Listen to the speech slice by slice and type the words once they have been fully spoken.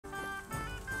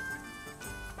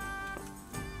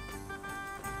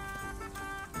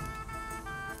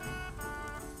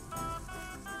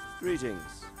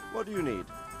Greetings. What do you need?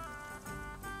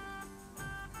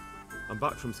 I'm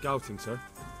back from scouting, sir.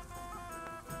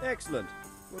 Excellent.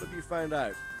 What have you found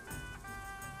out?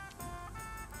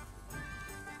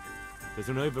 There's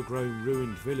an overgrown,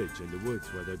 ruined village in the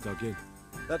woods where they're dug in.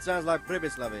 That sounds like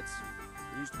Pribyslavitz.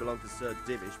 It used to belong to Sir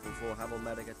Divish before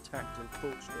Havelmedic attacked and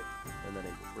torched it, and then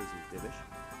imprisoned Divish.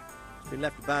 It's been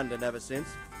left abandoned ever since.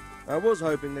 I was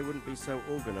hoping they wouldn't be so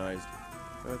organised.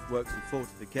 Earthworks and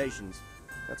fortifications.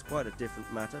 That's quite a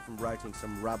different matter from routing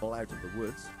some rabble out of the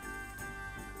woods.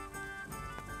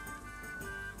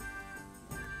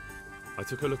 I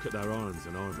took a look at their arms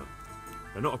and armour.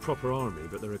 They're not a proper army,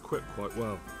 but they're equipped quite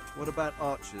well. What about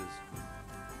archers?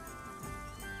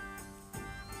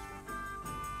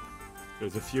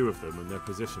 There's a few of them and they're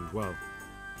positioned well.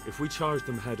 If we charge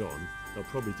them head on, they'll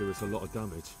probably do us a lot of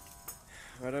damage.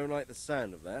 I don't like the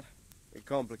sound of that. It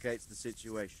complicates the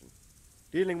situation.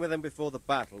 Dealing with them before the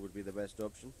battle would be the best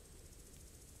option.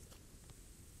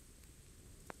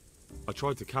 I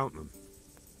tried to count them.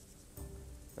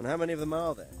 And how many of them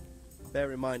are there?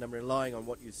 Bear in mind I'm relying on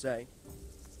what you say.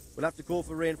 We'll have to call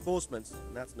for reinforcements,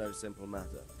 and that's no simple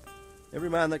matter. Every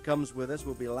man that comes with us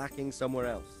will be lacking somewhere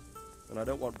else. And I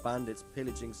don't want bandits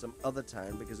pillaging some other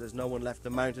town because there's no one left to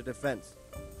mount a defense.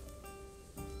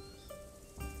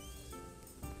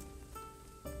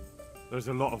 There's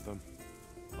a lot of them.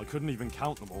 I couldn't even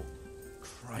count them all.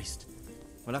 Christ.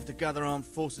 We'll have to gather armed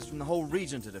forces from the whole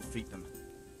region to defeat them.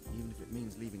 Even if it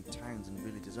means leaving towns and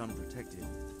villages unprotected.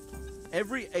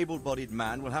 Every able-bodied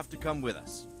man will have to come with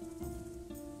us.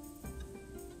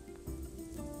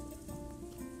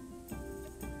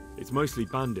 It's mostly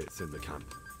bandits in the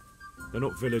camp. They're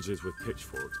not villagers with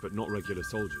pitchforks, but not regular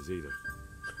soldiers either.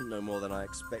 No more than I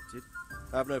expected.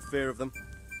 I have no fear of them,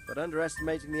 but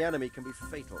underestimating the enemy can be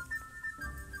fatal.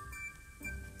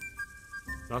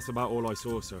 That's about all I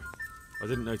saw, sir. I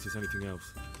didn't notice anything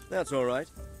else. That's all right.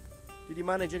 Did you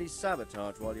manage any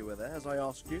sabotage while you were there, as I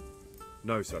asked you?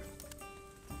 No, sir.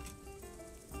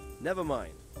 Never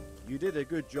mind. You did a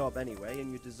good job anyway,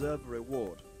 and you deserve a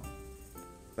reward.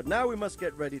 But now we must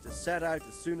get ready to set out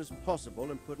as soon as possible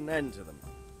and put an end to them.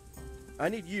 I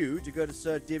need you to go to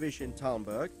Sir Divish in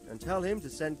Talmberg and tell him to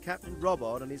send Captain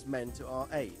Robard and his men to our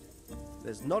aid.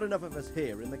 There's not enough of us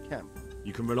here in the camp.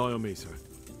 You can rely on me, sir.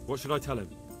 What should I tell him?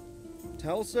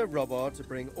 Tell Sir Robard to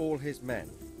bring all his men,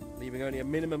 leaving only a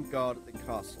minimum guard at the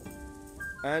castle.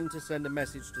 And to send a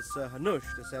message to Sir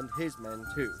Hanush to send his men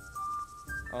too.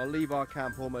 I'll leave our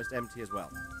camp almost empty as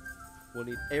well. We'll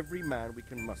need every man we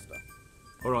can muster.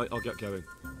 All right, I'll get going.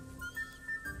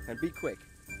 And be quick.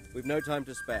 We've no time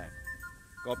to spare.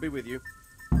 God be with you.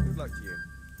 Good luck to you.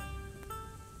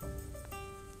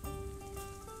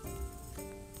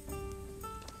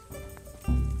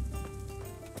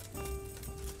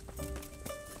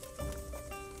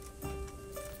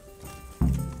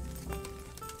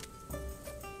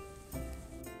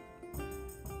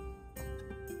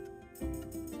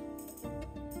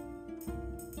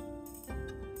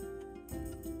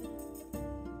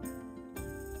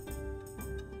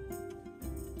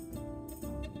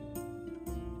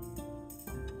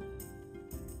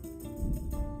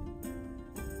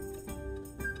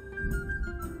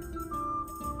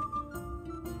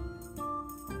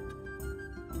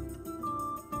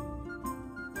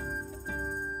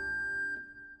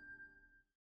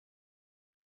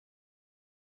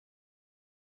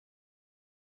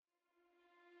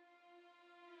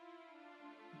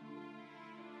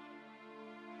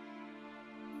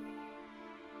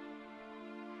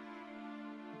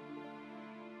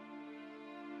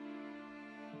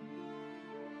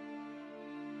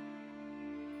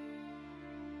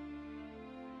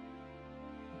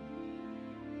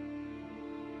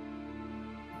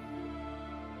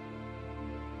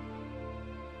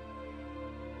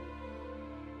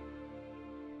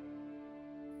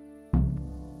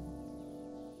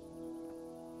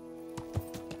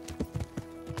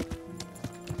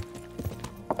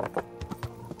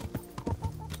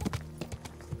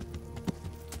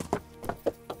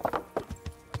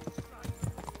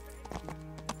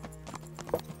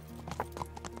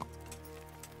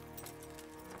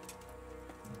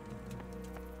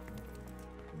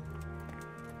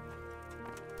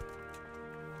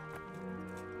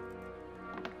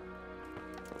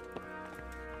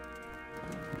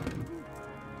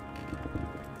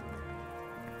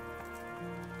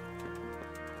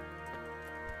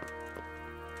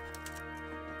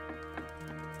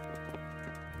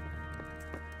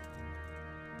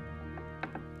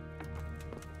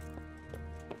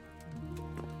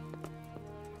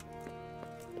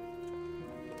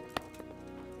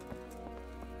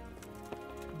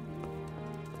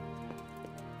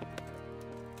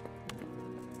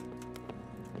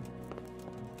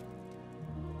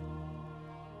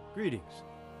 Greetings.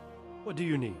 What do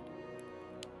you need?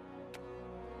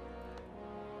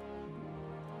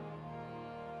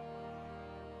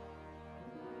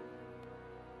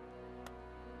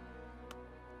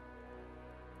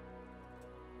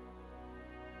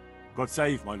 God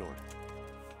save, my lord.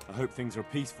 I hope things are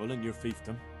peaceful in your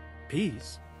fiefdom.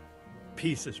 Peace?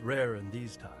 Peace is rare in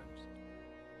these times.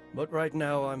 But right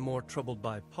now I'm more troubled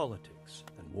by politics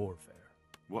than warfare.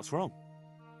 What's wrong?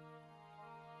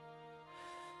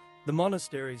 The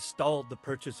monastery stalled the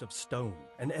purchase of stone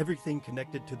and everything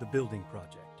connected to the building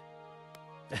project.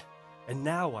 And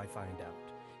now I find out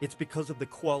it's because of the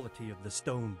quality of the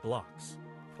stone blocks,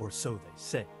 or so they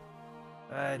say.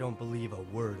 I don't believe a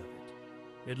word of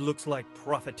it. It looks like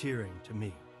profiteering to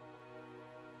me.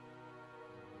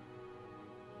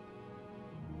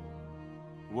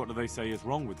 What do they say is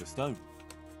wrong with the stone?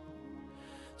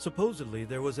 Supposedly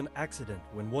there was an accident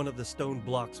when one of the stone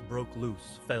blocks broke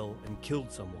loose, fell, and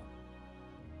killed someone.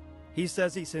 He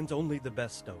says he sends only the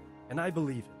best stone, and I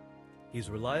believe him. He's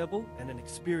reliable and an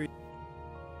experienced...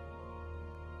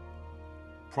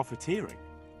 Profiteering?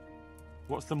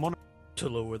 What's the To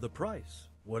lower the price.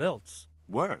 What else?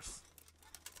 Worse?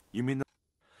 You mean the...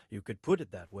 You could put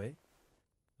it that way.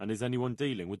 And is anyone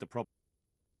dealing with the problem?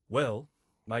 Well,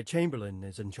 my chamberlain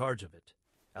is in charge of it.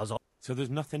 So there's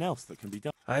nothing else that can be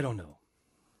done? I don't know.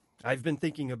 I've been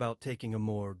thinking about taking a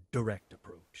more direct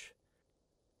approach.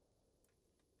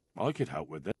 I could help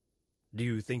with it. Do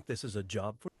you think this is a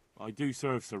job for... I do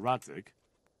serve Sir Radzig.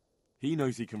 He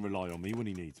knows he can rely on me when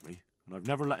he needs me, and I've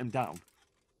never let him down.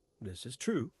 This is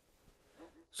true.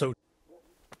 So...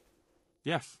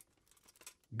 Yes.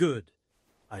 Good.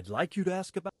 I'd like you to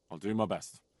ask about... I'll do my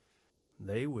best.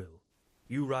 They will.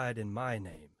 You ride in my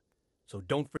name, so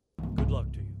don't forget. Good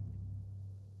luck to you.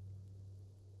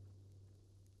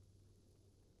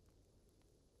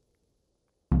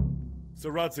 Sir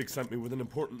Radzig sent me with an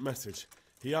important message.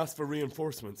 He asked for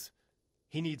reinforcements.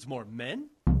 He needs more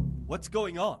men? What's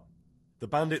going on? The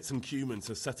bandits and Cumans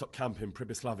have set up camp in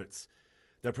Pribyslavitz.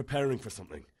 They're preparing for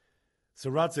something. Sir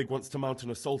Radzig wants to mount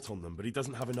an assault on them, but he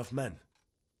doesn't have enough men.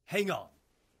 Hang on.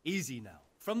 Easy now.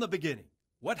 From the beginning.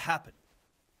 What happened?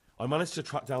 I managed to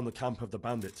track down the camp of the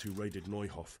bandits who raided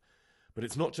Neuhof. But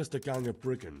it's not just a gang of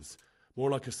brigands.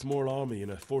 More like a small army in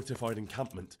a fortified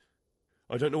encampment.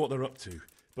 I don't know what they're up to,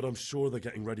 but I'm sure they're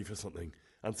getting ready for something.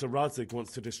 And Sir Radzig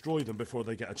wants to destroy them before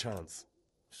they get a chance.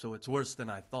 So it's worse than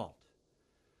I thought.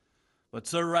 But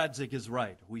Sir Radzig is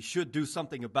right. We should do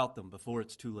something about them before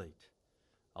it's too late.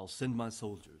 I'll send my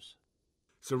soldiers.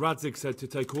 Sir Radzig said to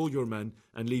take all your men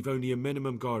and leave only a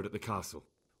minimum guard at the castle.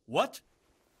 What?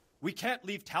 We can't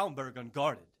leave Talmberg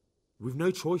unguarded. We've no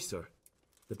choice, sir.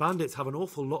 The bandits have an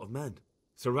awful lot of men.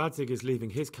 Sir Radzig is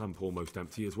leaving his camp almost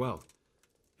empty as well.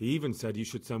 He even said you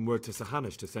should send word to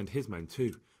Sahanish to send his men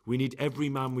too. We need every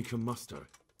man we can muster.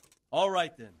 All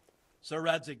right then. Sir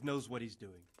Radzig knows what he's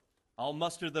doing. I'll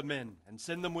muster the men and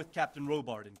send them with Captain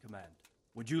Robard in command.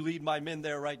 Would you lead my men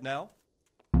there right now?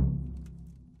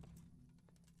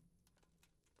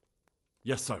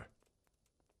 Yes, sir.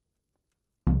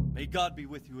 May God be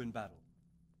with you in battle.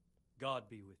 God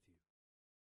be with you.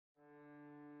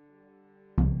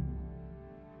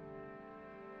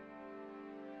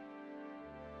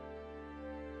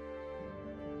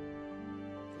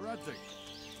 Radzig.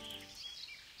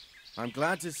 I'm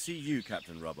glad to see you,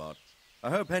 Captain Robard. I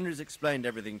hope Henry's explained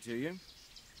everything to you.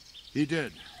 He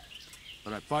did,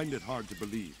 but I find it hard to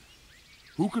believe.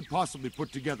 Who could possibly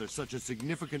put together such a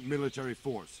significant military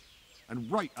force, and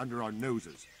right under our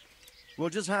noses? We'll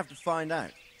just have to find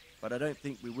out, but I don't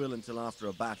think we will until after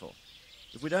a battle.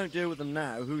 If we don't deal with them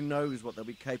now, who knows what they'll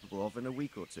be capable of in a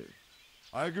week or two.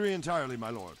 I agree entirely, my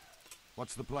lord.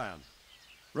 What's the plan?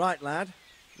 Right, lad.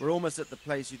 We're almost at the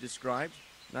place you described.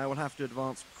 Now we'll have to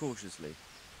advance cautiously.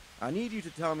 I need you to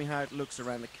tell me how it looks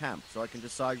around the camp so I can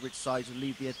decide which side to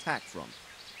lead the attack from.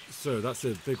 Sir, that's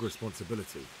a big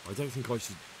responsibility. I don't think I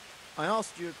should... I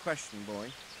asked you a question, boy.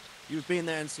 You've been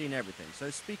there and seen everything, so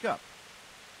speak up.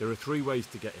 There are 3 ways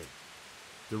to get in.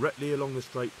 Directly along the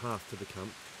straight path to the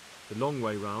camp, the long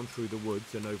way round through the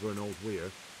woods and over an old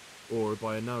weir, or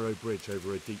by a narrow bridge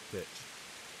over a deep ditch.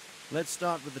 Let's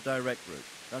start with the direct route.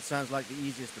 That sounds like the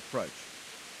easiest approach.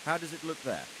 How does it look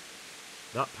there?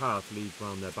 That path leads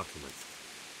round their battlements.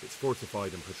 It's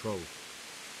fortified and patrolled.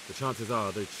 The chances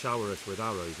are they'd shower us with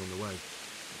arrows on the way.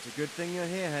 It's a good thing you're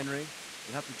here, Henry.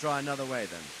 We'll have to try another way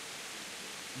then.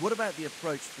 What about the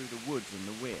approach through the woods and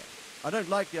the weir? I don't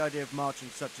like the idea of marching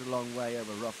such a long way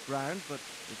over rough ground, but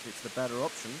if it's the better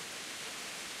option...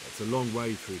 It's a long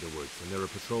way through the woods, and there are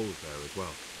patrols there as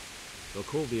well. They'll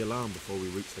call the alarm before we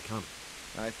reach the camp.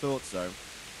 I thought so.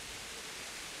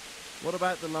 What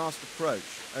about the last approach,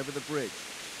 over the bridge?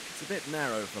 It's a bit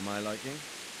narrow for my liking.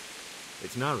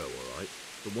 It's narrow, all right,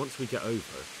 but once we get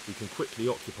over, we can quickly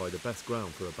occupy the best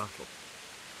ground for a battle.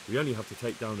 We only have to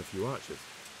take down a few archers.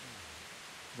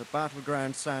 The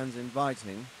battleground sounds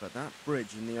inviting, but that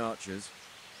bridge and the archers,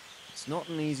 it's not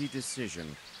an easy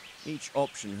decision. Each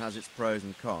option has its pros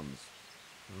and cons.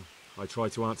 I try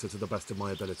to answer to the best of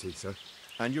my ability, sir.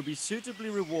 And you'll be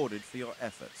suitably rewarded for your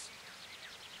efforts.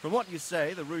 From what you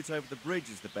say, the route over the bridge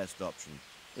is the best option.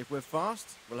 If we're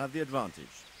fast, we'll have the advantage.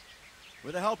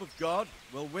 With the help of God,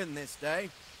 we'll win this day.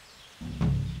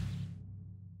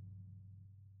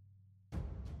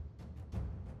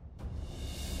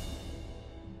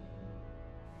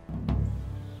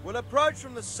 We'll approach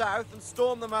from the south and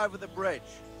storm them over the bridge.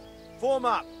 Form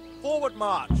up. Forward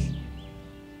march.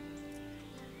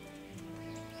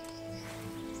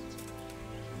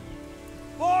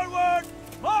 Forward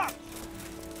march!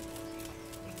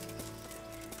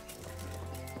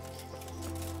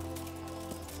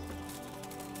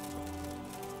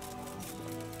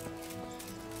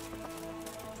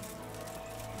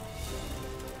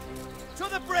 To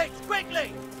the bridge,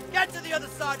 quickly! Get to the other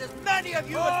side, as many of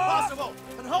you as possible,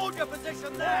 and hold your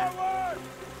position there! Forward!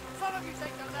 Some of you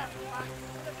take the left bank,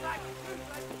 and attack two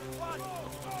flanks at once!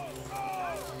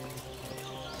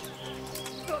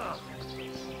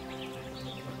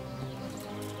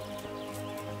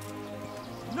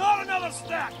 Not another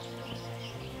step!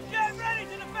 Get ready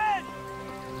to defend!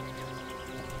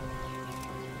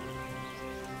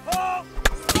 Oh!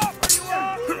 Stop where you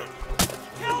are!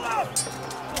 Kill them!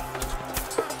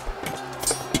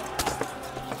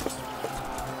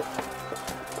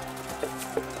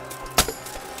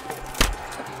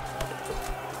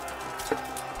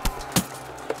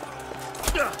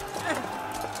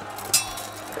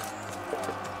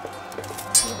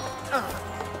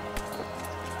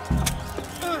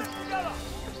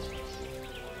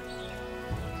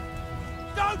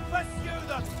 Don't pursue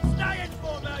them! Stay in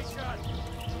formation!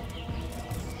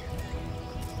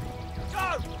 Go!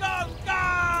 Go! Go!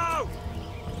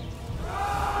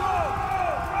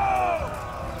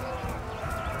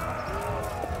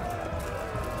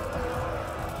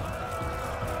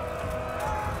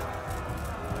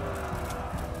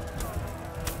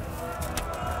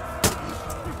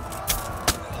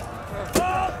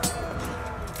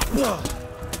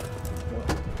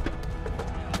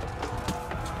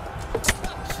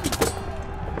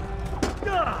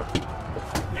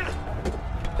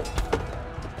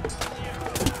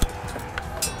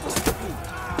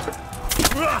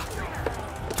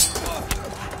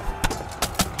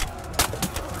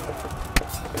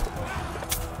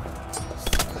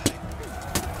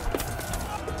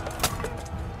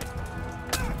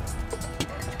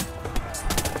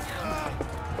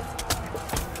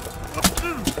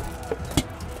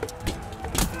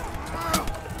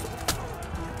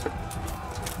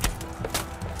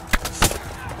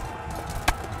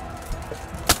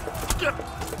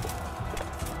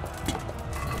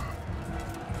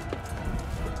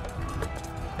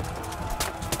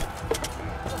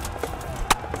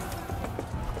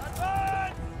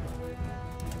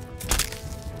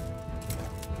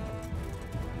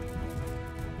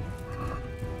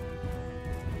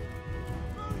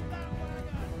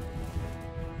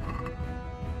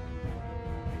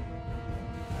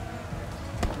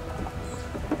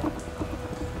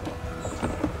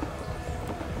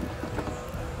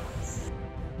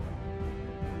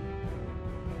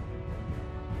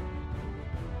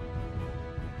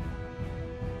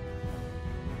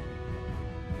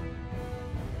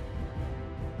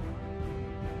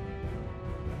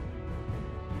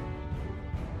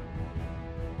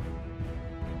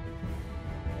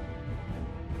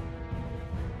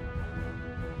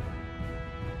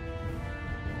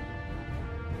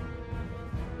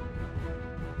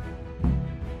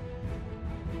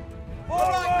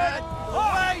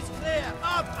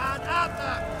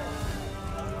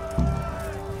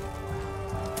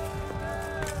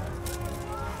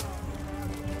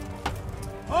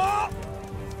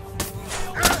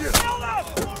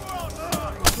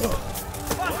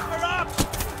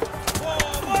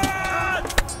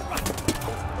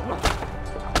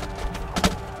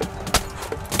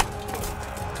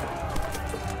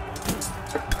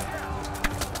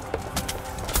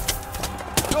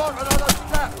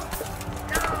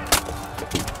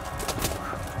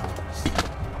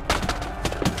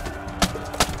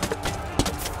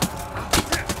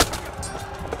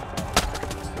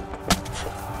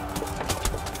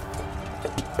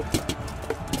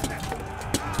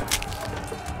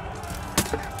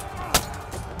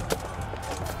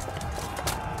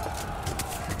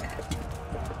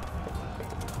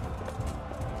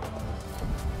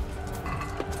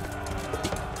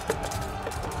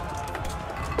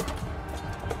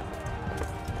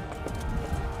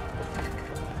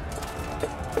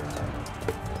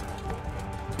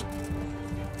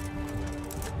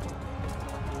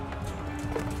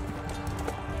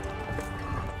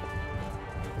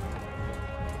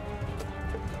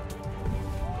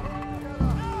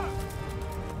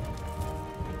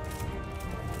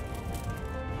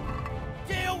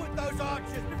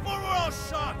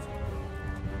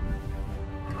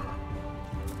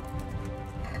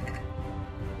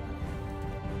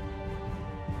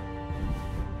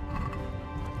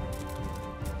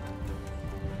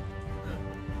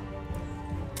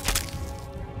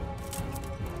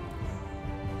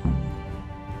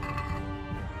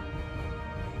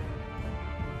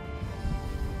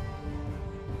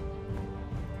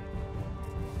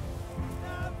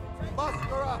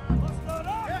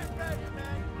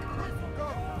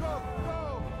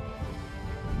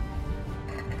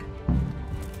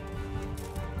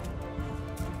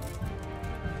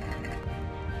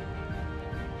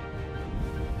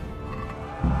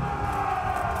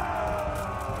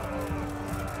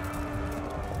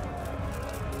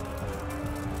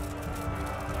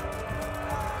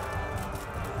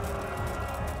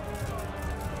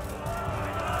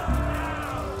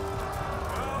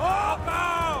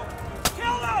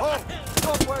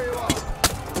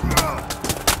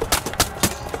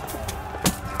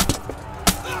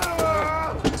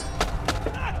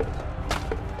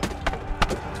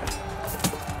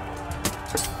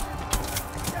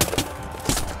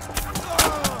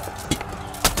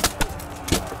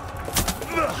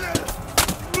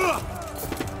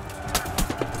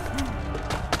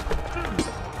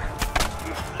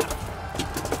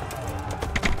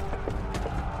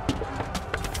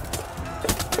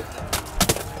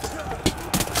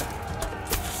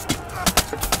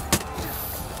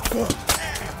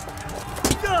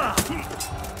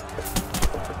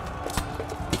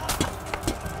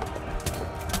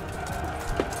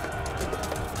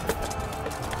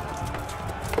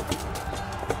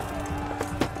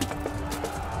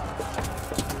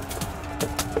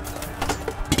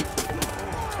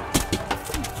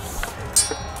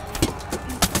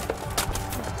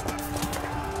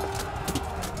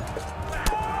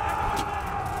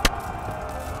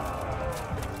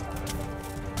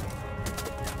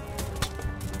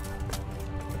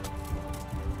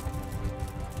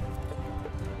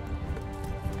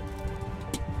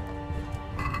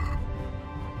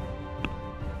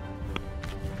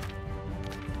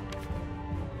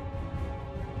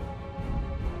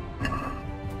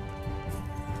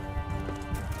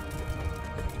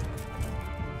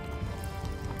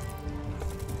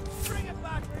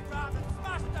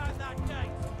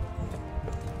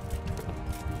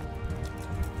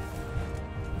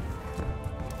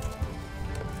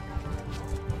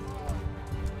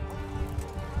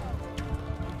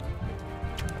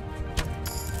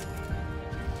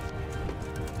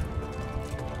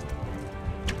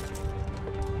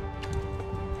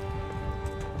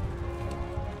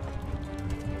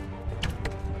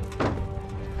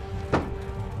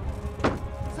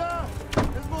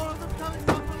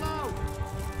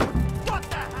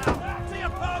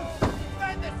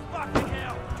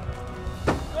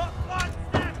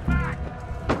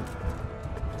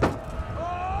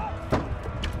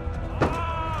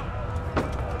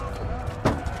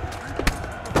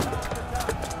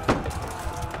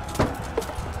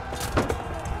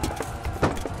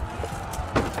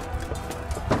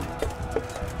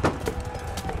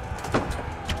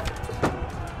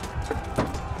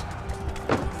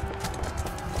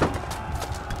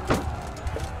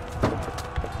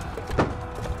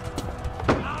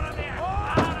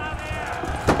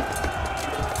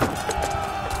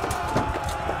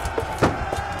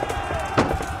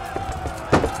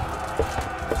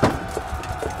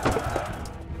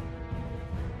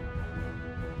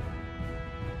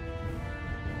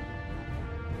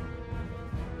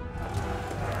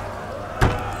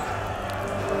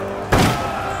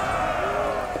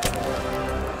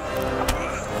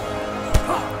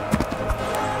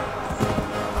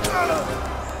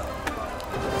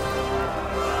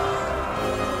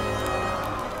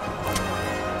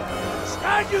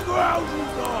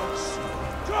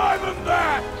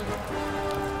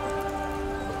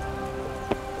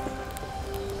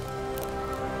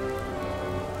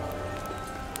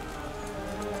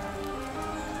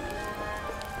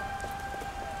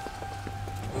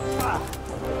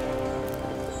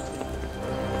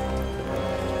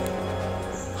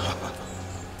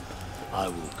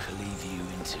 will cleave you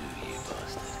in two, you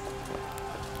bastard.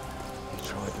 You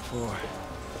tried before,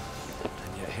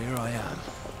 and yet here I am.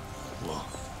 What?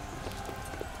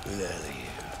 Who the hell are you?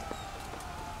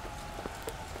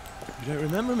 You don't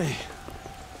remember me?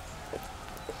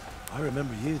 I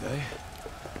remember you, though.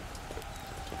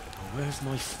 Oh, where's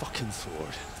my fucking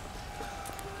sword?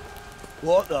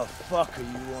 What the fuck are you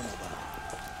on about?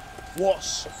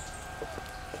 What's...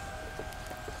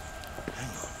 Hang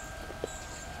on.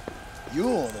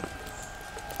 You're the...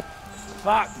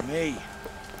 Fuck me.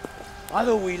 I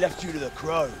thought we left you to the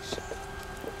crows.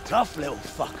 Tough little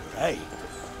fucker, eh?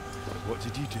 What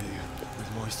did you do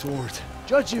with my sword?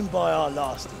 Judging by our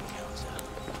last encounter,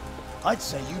 I'd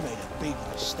say you made a big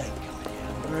mistake coming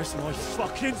here. Where's my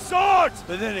fucking sword?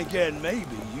 But then again,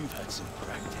 maybe you've had some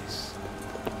practice.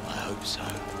 I hope so.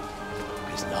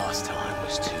 Because last time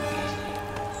was too easy.